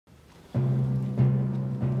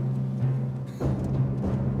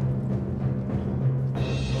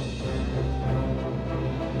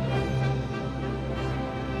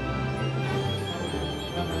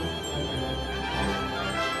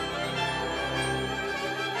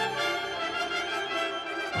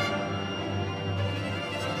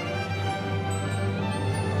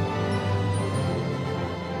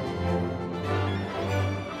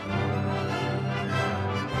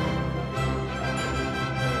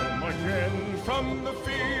from the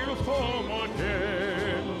field home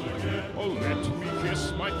again. Oh, let me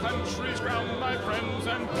kiss my country's ground, my friends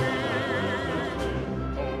and kin.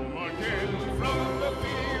 Home again, from the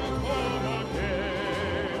field home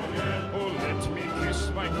again. Oh, let me kiss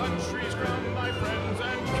my country's ground, my friends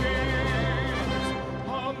and kin.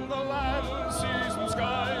 On the land, seas and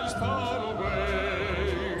skies far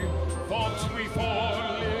away, fought we for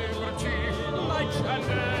liberty, night and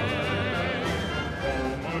day.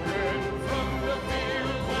 Home again, from the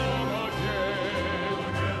field home again.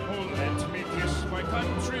 Oh, let me kiss my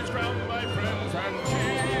country's ground, my friends and kin.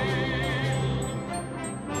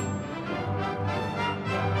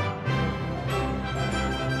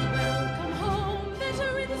 Welcome home,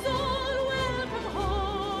 veterans all, welcome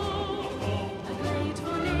home. A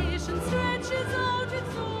grateful nation stretches out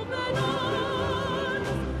its open arms.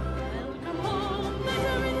 Welcome home,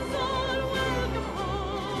 veterans all, welcome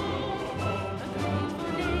home. A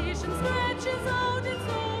grateful nation stretches out its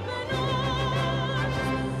open arms.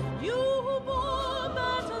 You who bore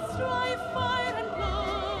battle, strife, fire and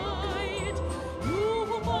blight. You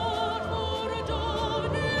who fought for a dawn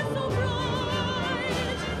so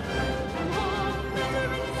bright. Welcome home,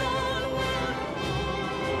 veterans all, welcome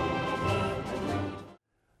home.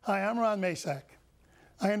 Hi, I'm Ron Masak.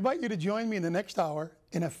 I invite you to join me in the next hour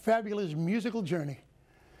in a fabulous musical journey.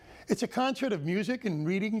 It's a concert of music and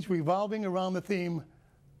readings revolving around the theme,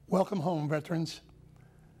 Welcome Home, Veterans.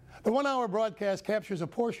 The one-hour broadcast captures a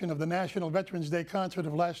portion of the National Veterans Day concert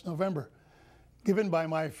of last November, given by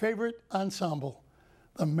my favorite ensemble,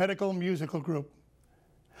 the Medical Musical Group.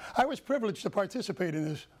 I was privileged to participate in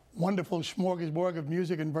this wonderful smorgasbord of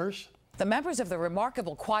music and verse. The members of the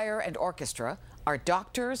remarkable choir and orchestra are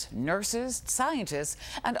doctors, nurses, scientists,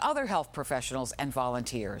 and other health professionals and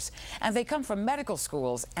volunteers. And they come from medical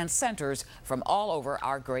schools and centers from all over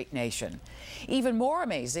our great nation. Even more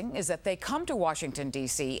amazing is that they come to Washington,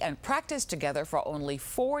 D.C. and practice together for only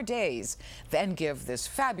 4 days, then give this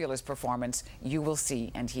fabulous performance you will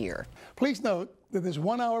see and hear. Please note that this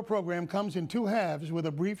one-hour program comes in 2 halves with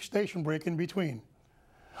a brief station break in between.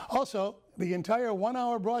 Also, the entire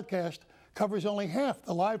one-hour broadcast covers only half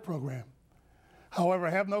the live program. However,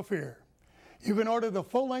 have no fear. You can order the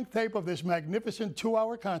full-length tape of this magnificent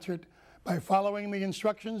 2-hour concert by following the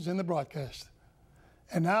instructions in the broadcast.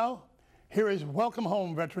 And now, here is Welcome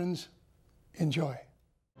Home, Veterans. Enjoy.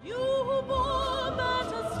 You who bore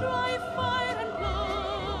battle, strife, fire and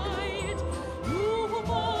blight. You who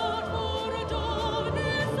fought for a dawn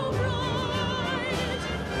so bright.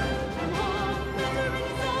 Welcome home,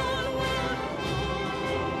 veterans all, welcome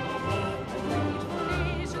home. A grateful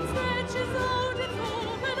nation stretches out its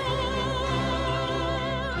open arms.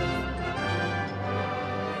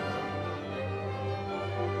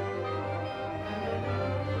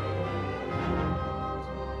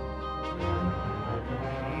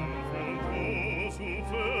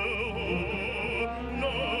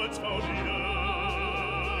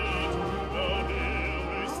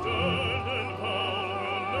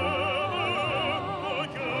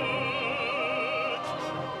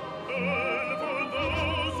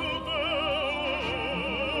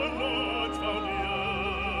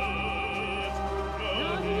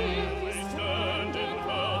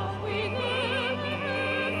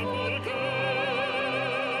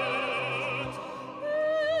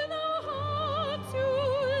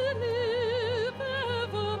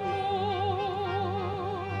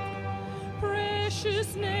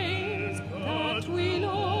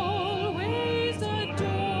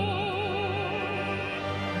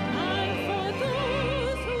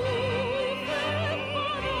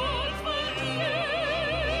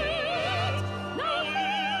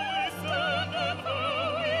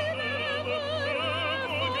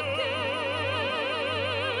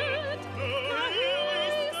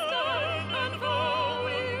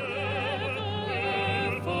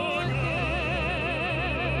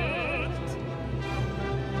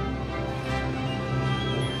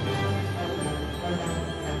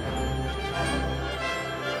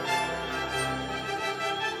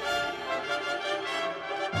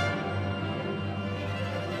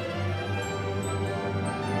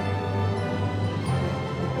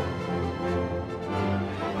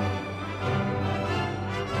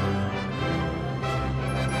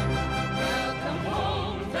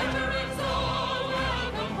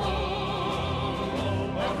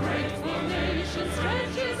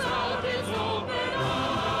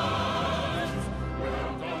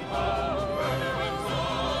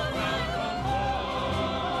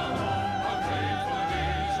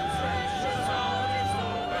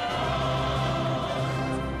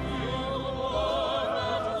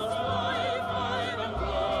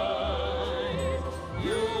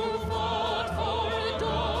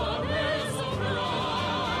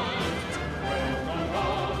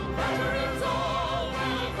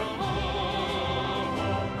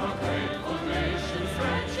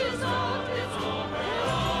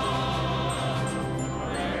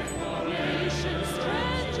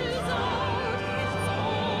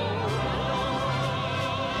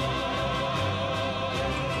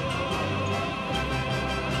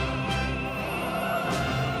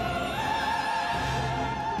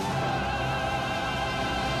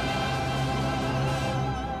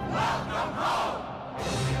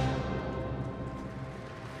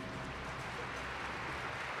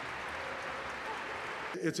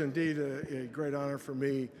 it's indeed a great honor for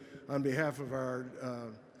me on behalf of our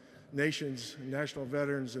nation's national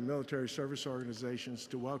veterans and military service organizations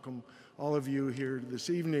to welcome all of you here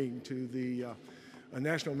this evening to the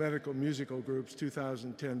National Medical Musical Group's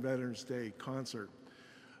 2010 Veterans Day concert.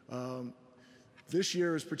 This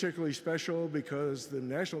year is particularly special because the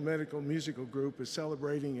National Medical Musical Group is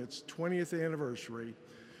celebrating its 20th anniversary,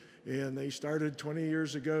 and they started 20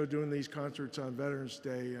 years ago doing these concerts on Veterans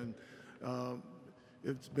Day, and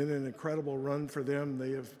it's been an incredible run for them.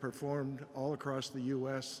 They have performed all across the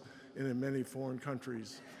U.S. and in many foreign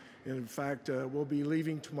countries. And in fact, we'll be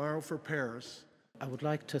leaving tomorrow for Paris. I would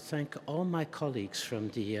like to thank all my colleagues from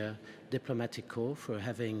the Diplomatic Corps for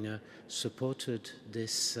having supported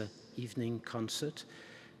this evening concert,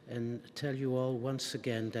 and tell you all once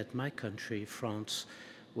again that my country, France,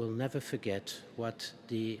 will never forget what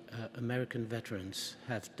the American veterans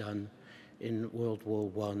have done in World War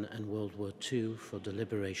I and World War II for the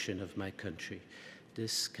liberation of my country.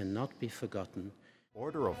 This cannot be forgotten.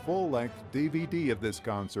 Order a full-length DVD of this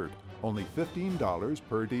concert. Only $15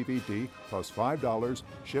 per DVD plus $5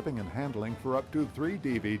 shipping and handling for up to 3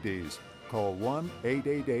 DVDs. Call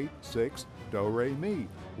 1-888-6-DO-RE-MI,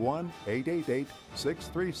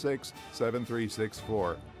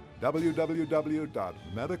 1-888-636-7364.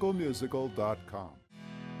 www.medicalmusical.com.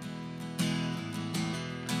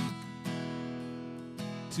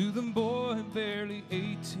 To the boy barely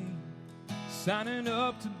 18, signing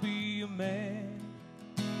up to be a man.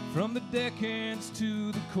 From the deckhands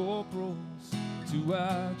to the corporals, to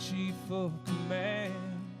our chief of command,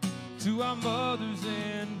 to our mothers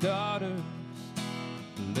and daughters,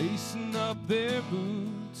 lacing up their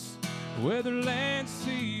boots, whether land,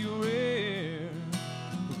 sea, or air.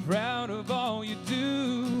 We're proud of all you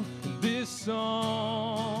do, and this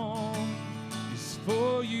song is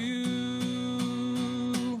for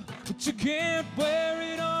you. But you can't wear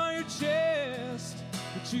it on your chest,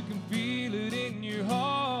 but you can feel it in your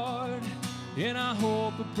heart, and I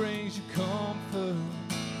hope it brings you comfort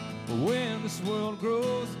when this world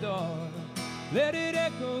grows dark. Let it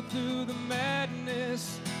echo through the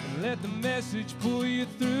madness, and let the message pull you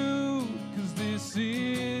through, 'cause this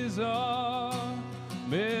is our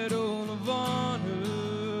Medal of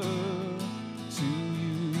Honor to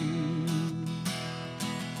you.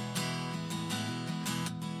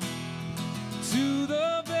 To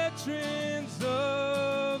the veterans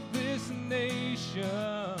of this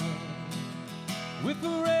nation, with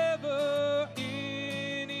forever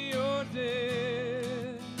in your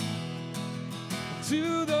debt,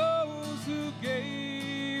 to those who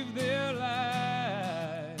gave their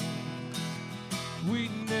lives, we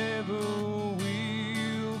never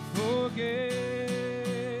will forget.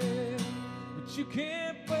 But you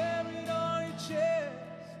can't wear it on your chest,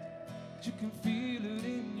 but you can feel it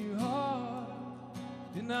in your heart,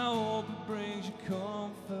 and I hope it brings you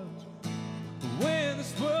comfort when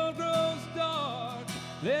this world grows dark.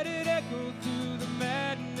 Let it echo through the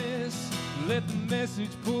madness, let the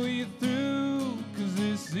message pull you through, 'cause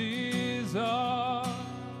this is our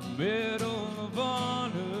Medal of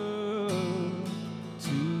Honor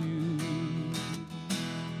to you.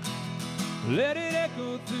 Let it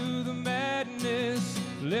echo through the madness,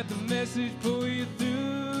 let the message pull you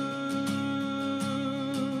through,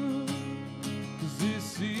 'cause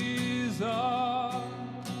this is our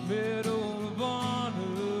Medal of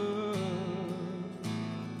Honor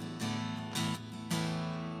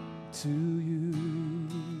to you.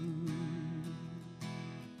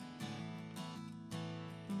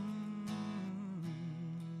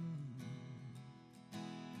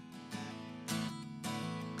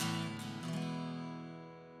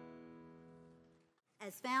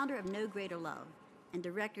 As founder of No Greater Love and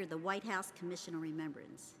director of the White House Commission on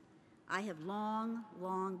Remembrance, I have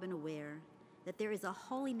long been aware that there is a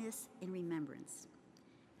holiness in remembrance.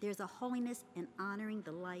 There's a holiness in honoring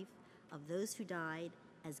the life of those who died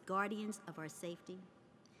as guardians of our safety,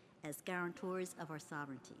 as guarantors of our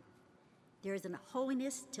sovereignty. There is a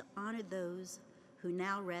holiness to honor those who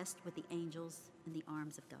now rest with the angels in the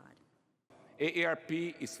arms of God.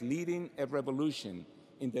 AARP is leading a revolution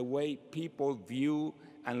in the way people view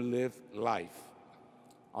and live life.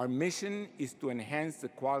 Our mission is to enhance the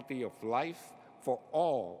quality of life for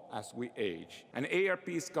all as we age. And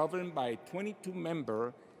AARP is governed by a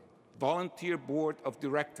 22-member volunteer board of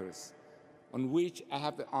directors on which I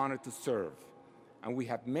have the honor to serve. And we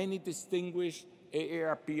have many distinguished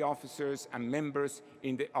AARP officers and members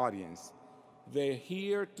in the audience. They're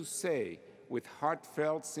here to say, with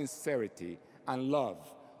heartfelt sincerity and love,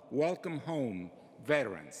 welcome home,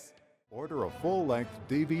 veterans. Order a full-length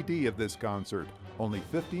DVD of this concert. Only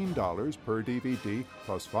 $15 per DVD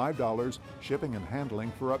plus $5 shipping and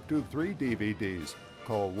handling for up to 3 DVDs.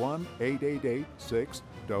 Call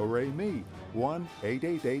 1-888-6-DO-RE-MI,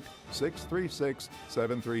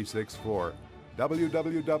 1-888-636-7364.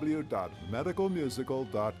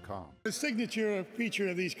 www.medicalmusical.com. The signature feature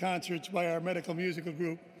of these concerts by our medical musical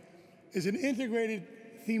group is an integrated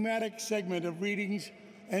thematic segment of readings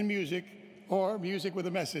and music, or music with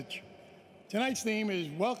a message. Tonight's theme is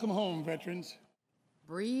Welcome Home, Veterans.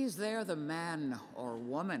 Breathes there the man or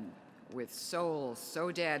woman with soul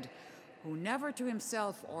so dead, who never to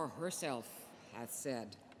himself or herself hath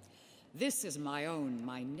said, "This is my own,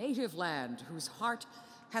 my native land, whose heart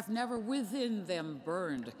hath never within them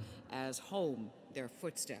burned, as home their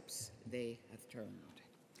footsteps they have turned."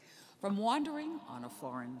 From wandering on a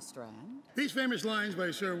foreign strand. These famous lines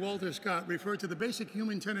by Sir Walter Scott refer to the basic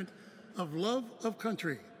human tenet of love of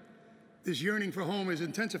country. This yearning for home is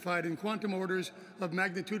intensified in quantum orders of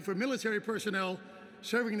magnitude for military personnel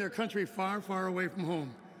serving their country far, far away from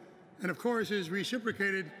home, and of course is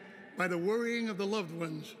reciprocated by the worrying of the loved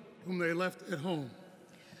ones whom they left at home.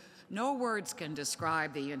 No words can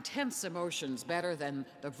describe the intense emotions better than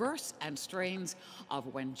the verse and strains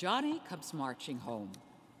of When Johnny Comes Marching Home.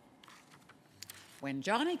 When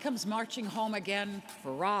Johnny comes marching home again,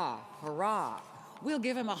 hurrah, hurrah, we'll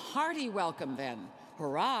give him a hearty welcome then.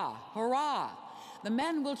 Hurrah, hurrah! The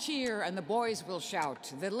men will cheer and the boys will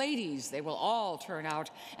shout. The ladies, they will all turn out,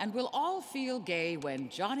 and we'll all feel gay when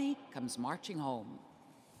Johnny comes marching home.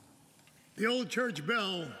 The old church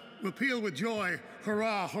bell will peal with joy,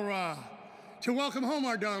 hurrah, hurrah, to welcome home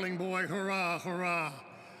our darling boy, hurrah, hurrah.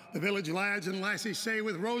 The village lads and lassies say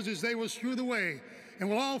with roses they will strew the way, and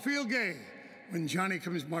we'll all feel gay when Johnny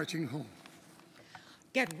comes marching home.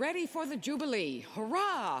 Get ready for the Jubilee,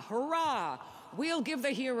 hurrah, hurrah! We'll give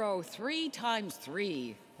the hero 3 times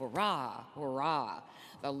 3. Hurrah, hurrah.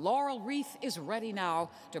 The laurel wreath is ready now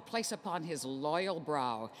to place upon his loyal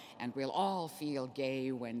brow, and we'll all feel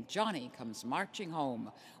gay when Johnny comes marching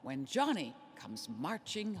home, when Johnny comes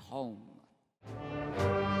marching home.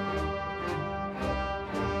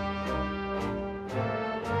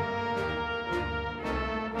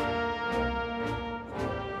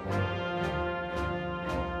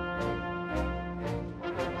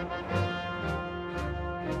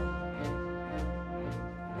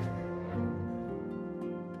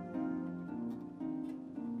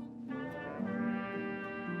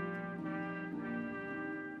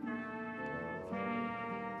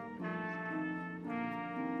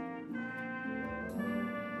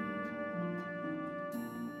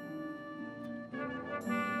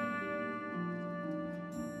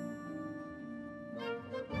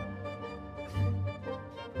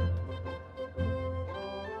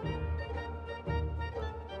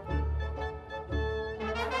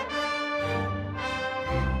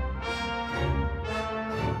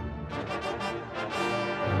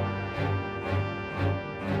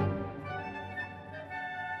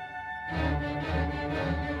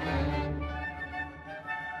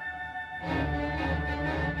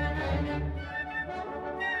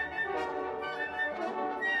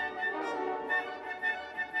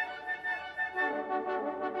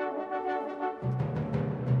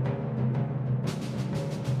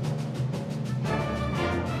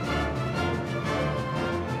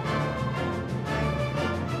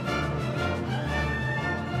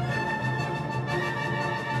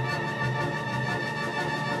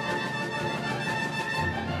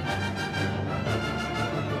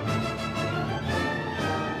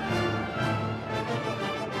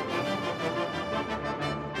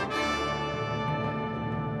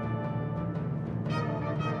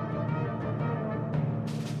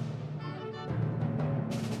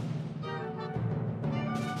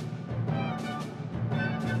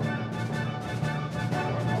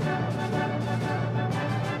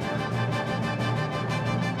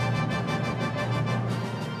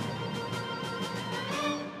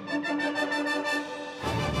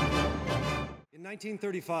 In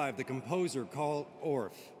 1935, the composer Carl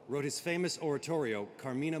Orff wrote his famous oratorio,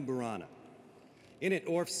 Carmina Burana. In it,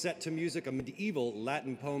 Orff set to music a medieval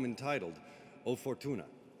Latin poem entitled O Fortuna,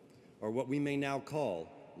 or what we may now call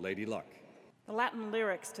Lady Luck. The Latin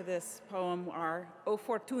lyrics to this poem are O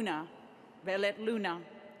Fortuna, velet luna,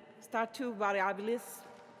 statu variabilis,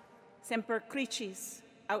 semper cricis,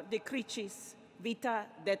 aut decricis, vita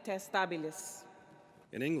detestabilis.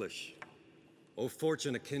 In English, O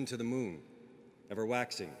fortune akin to the moon, ever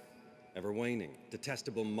waxing, ever waning,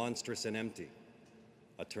 detestable, monstrous, and empty,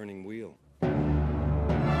 a turning wheel.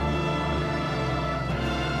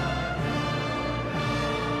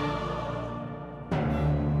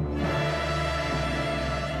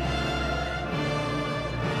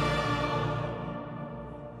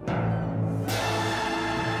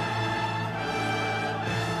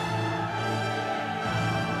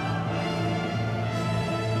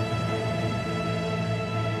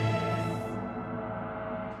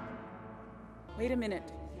 Wait a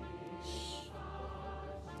minute. Shh.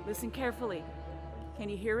 Listen carefully. Can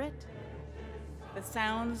you hear it? The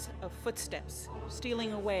sounds of footsteps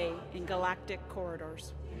stealing away in galactic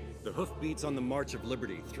corridors. The hoofbeats on the March of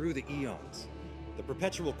Liberty through the eons. The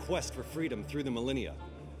perpetual quest for freedom through the millennia.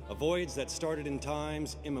 A voyage that started in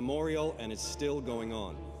times immemorial and is still going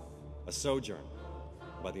on. A sojourn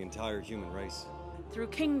by the entire human race. Through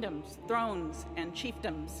kingdoms, thrones, and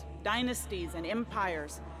chiefdoms, dynasties and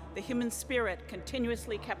empires, the human spirit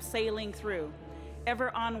continuously kept sailing through,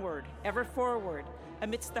 ever onward, ever forward,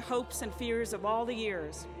 amidst the hopes and fears of all the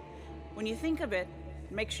years. When you think of it,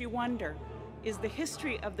 it makes you wonder, is the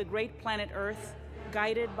history of the great planet Earth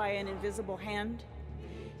guided by an invisible hand?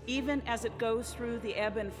 Even as it goes through the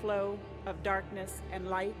ebb and flow of darkness and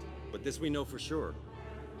light? But this we know for sure,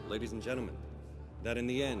 ladies and gentlemen, that in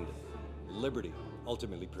the end, liberty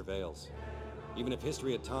ultimately prevails, even if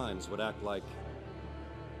history at times would act like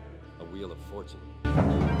a wheel of fortune.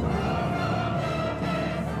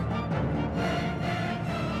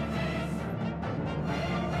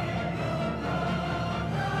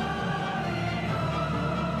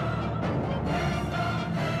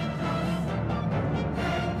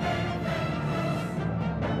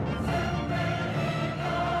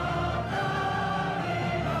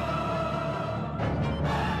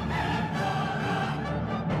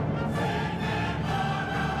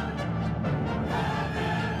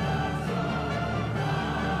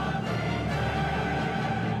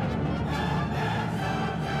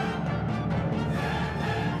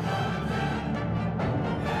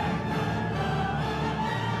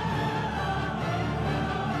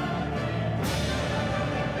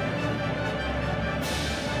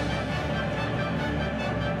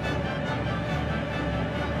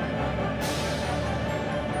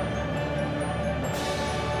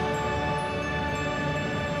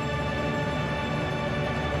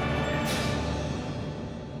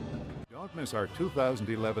 Don't miss our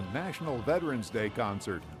 2011 National Veterans Day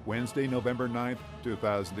concert, Wednesday, November 9th,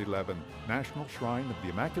 2011. National Shrine of the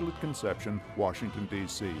Immaculate Conception, Washington,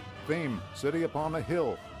 D.C. Theme, City Upon a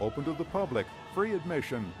Hill, open to the public, free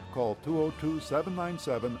admission. Call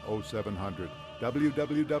 202-797-0700,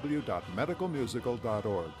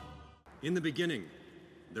 www.medicalmusical.org. In the beginning,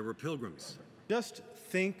 there were pilgrims. Just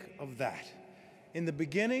think of that. In the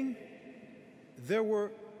beginning, there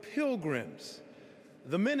were pilgrims.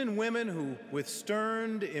 The men and women who, with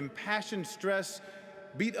stern, impassioned stress,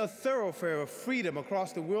 beat a thoroughfare of freedom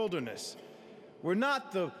across the wilderness were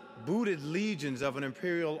not the booted legions of an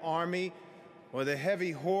imperial army or the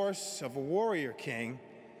heavy horse of a warrior king,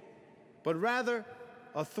 but rather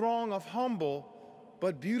a throng of humble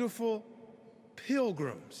but beautiful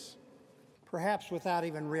pilgrims. Perhaps without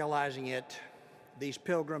even realizing it, these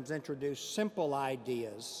pilgrims introduced simple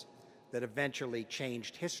ideas that eventually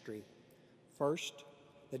changed history. First,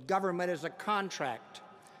 that government is a contract,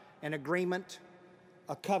 an agreement,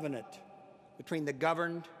 a covenant between the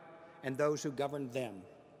governed and those who govern them,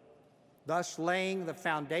 thus laying the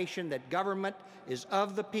foundation that government is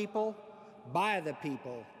of the people, by the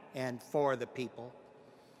people, and for the people.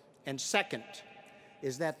 And second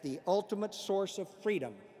is that the ultimate source of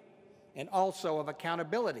freedom and also of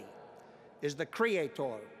accountability is the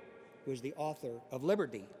Creator, who is the author of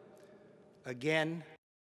liberty. Again,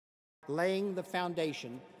 laying the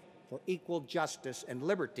foundation for equal justice and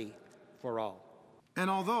liberty for all. And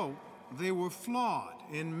although they were flawed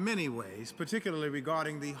in many ways, particularly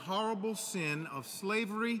regarding the horrible sin of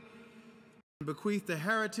slavery, bequeathed a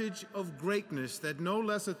heritage of greatness that no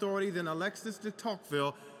less authority than Alexis de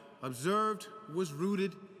Tocqueville observed was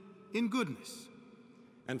rooted in goodness.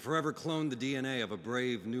 And forever cloned the DNA of a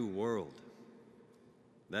brave new world.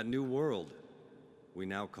 That new world we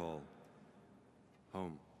now call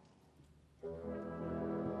home.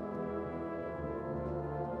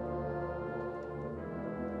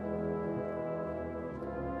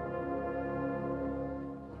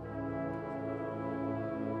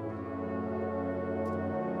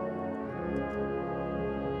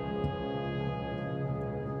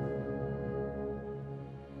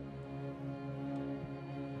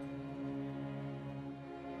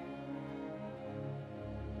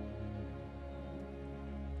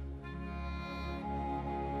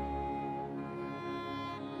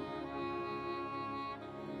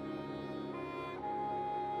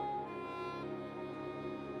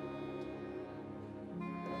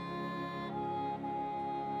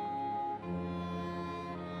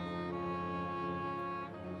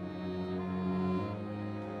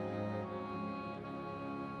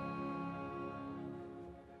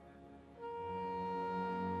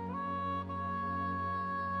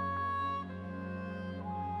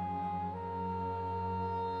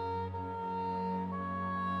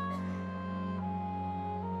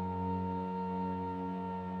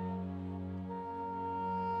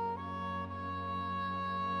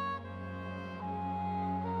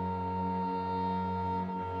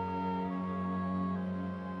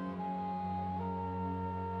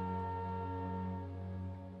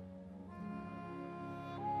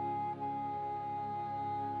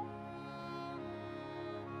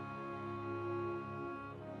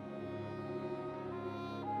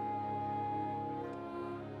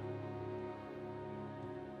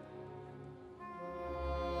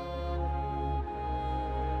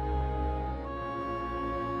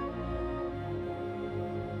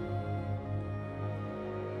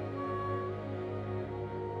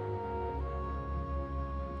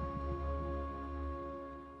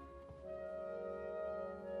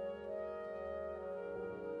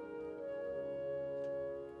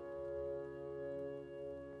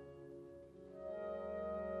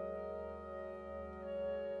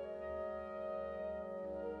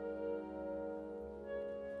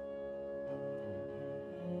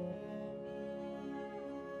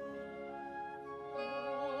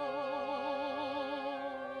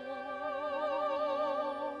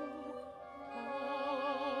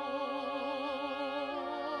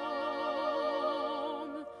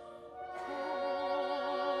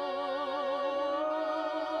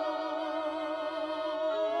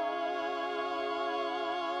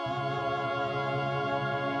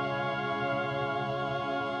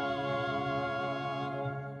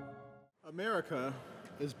 America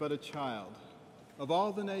is but a child of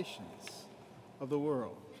all the nations of the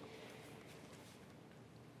world.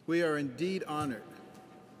 We are indeed honored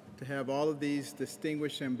to have all of these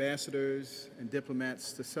distinguished ambassadors and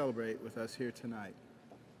diplomats to celebrate with us here tonight.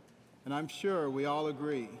 And I'm sure we all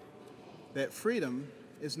agree that freedom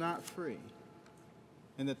is not free,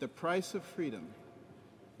 and that the price of freedom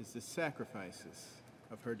is the sacrifices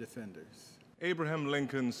of her defenders. Abraham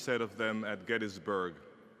Lincoln said of them at Gettysburg,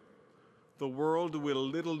 "The world will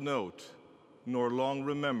little note nor long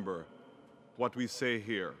remember what we say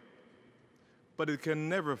here, but it can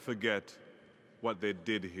never forget what they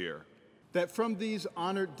did here." That from these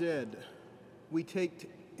honored dead, we take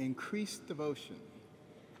increased devotion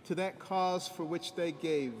to that cause for which they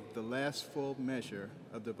gave the last full measure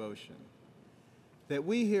of devotion. That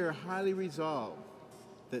we here highly resolve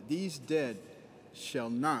that these dead shall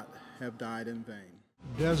not have died in vain.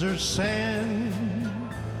 Desert sand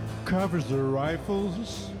covers their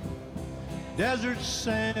rifles. Desert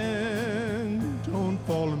sand on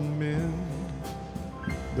fallen men.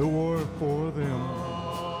 The war for them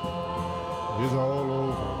is all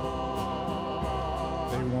over.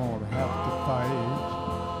 They won't have to fight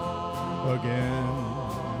again.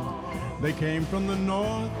 They came from the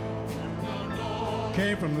north,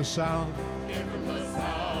 came from the south,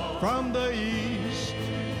 from the east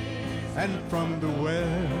and from the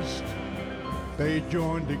west. They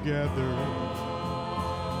joined together,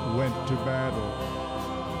 went to battle,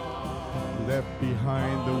 left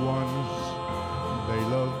behind the ones they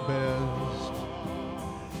loved best.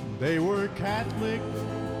 They were Catholic,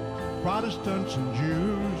 Protestants and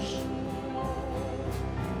Jews,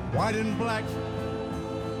 white and black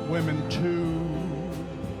women too.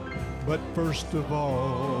 But first of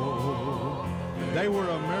all, they were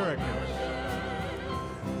Americans,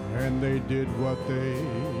 and they did what they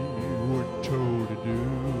were told to do.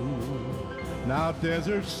 Now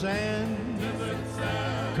desert sand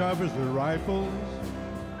covers the rifles,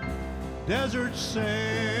 desert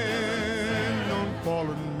sand on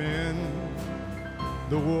fallen men.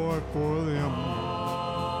 The war for them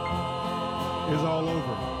is all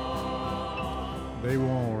over. They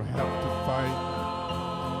won't have to fight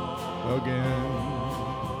again.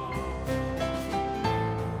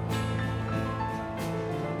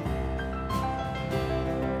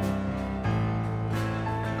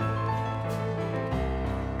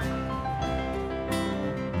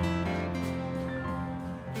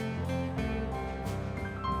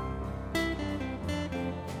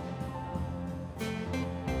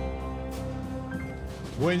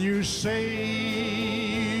 When you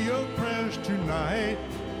say your prayers tonight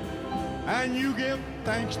and you give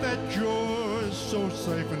thanks that you're so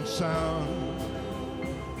safe and sound,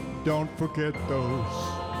 don't forget those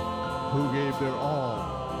who gave their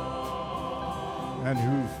all and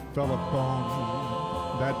who fell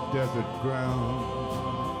upon that desert ground.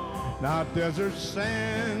 Now desert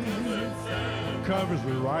sand covers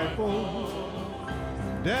the rifle,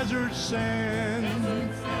 desert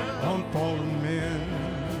sand on fallen men.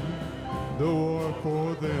 The war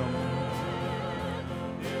for them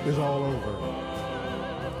is all over.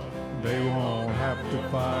 They won't have to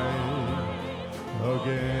fight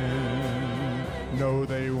again. No,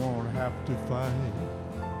 they won't have to fight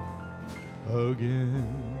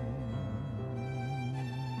again.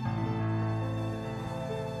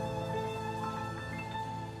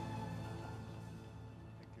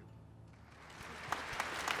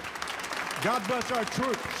 God bless our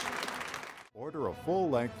troops. Order a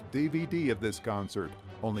full-length DVD of this concert.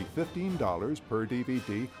 Only $15 per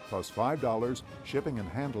DVD, plus $5 shipping and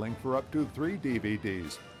handling for up to 3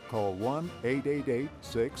 DVDs. Call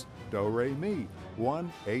 1-888-6-DO-RE-MI,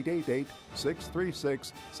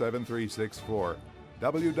 1-888-636-7364,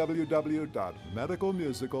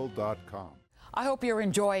 www.medicalmusical.com. I hope you're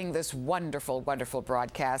enjoying this wonderful, wonderful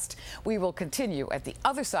broadcast. We will continue at the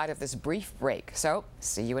other side of this brief break, so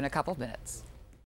see you in a couple minutes.